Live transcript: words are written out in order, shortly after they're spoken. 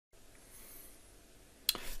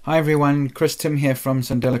Hi everyone, Chris Tim here from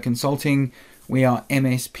Sandela Consulting. We are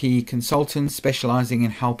MSP consultants specializing in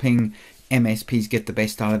helping MSPs get the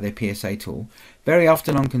best out of their PSA tool. Very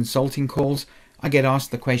often on consulting calls, I get asked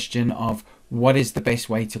the question of what is the best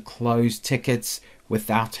way to close tickets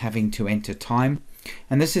without having to enter time.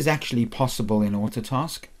 And this is actually possible in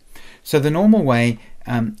Autotask. So the normal way,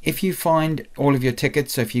 if you find all of your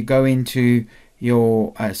tickets, so if you go into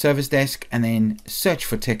your service desk and then search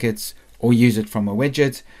for tickets or use it from a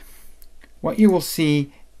widget, what you will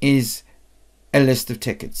see is a list of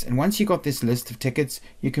tickets. And once you got this list of tickets,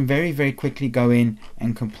 you can very quickly go in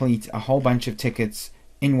and complete a whole bunch of tickets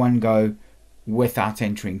in one go without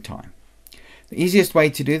entering time. The easiest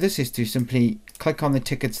way to do this is to simply click on the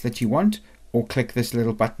tickets that you want, or click this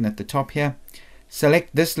little button at the top here,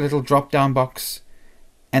 select this little drop down box,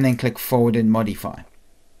 and then click forward and modify.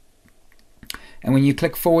 And when you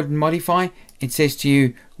click forward and modify, it says to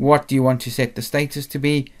you, what do you want to set the status to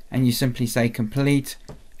be? And you simply say complete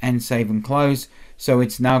and save and close. So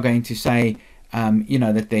it's now going to say,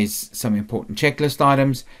 that there's some important checklist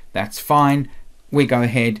items. That's fine. We go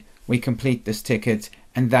ahead, we complete this ticket,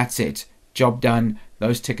 and that's it. Job done.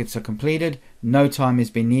 Those tickets are completed. No time has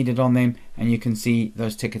been needed on them. And you can see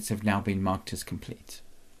those tickets have now been marked as complete.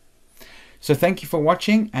 So thank you for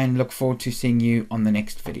watching and look forward to seeing you on the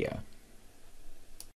next video.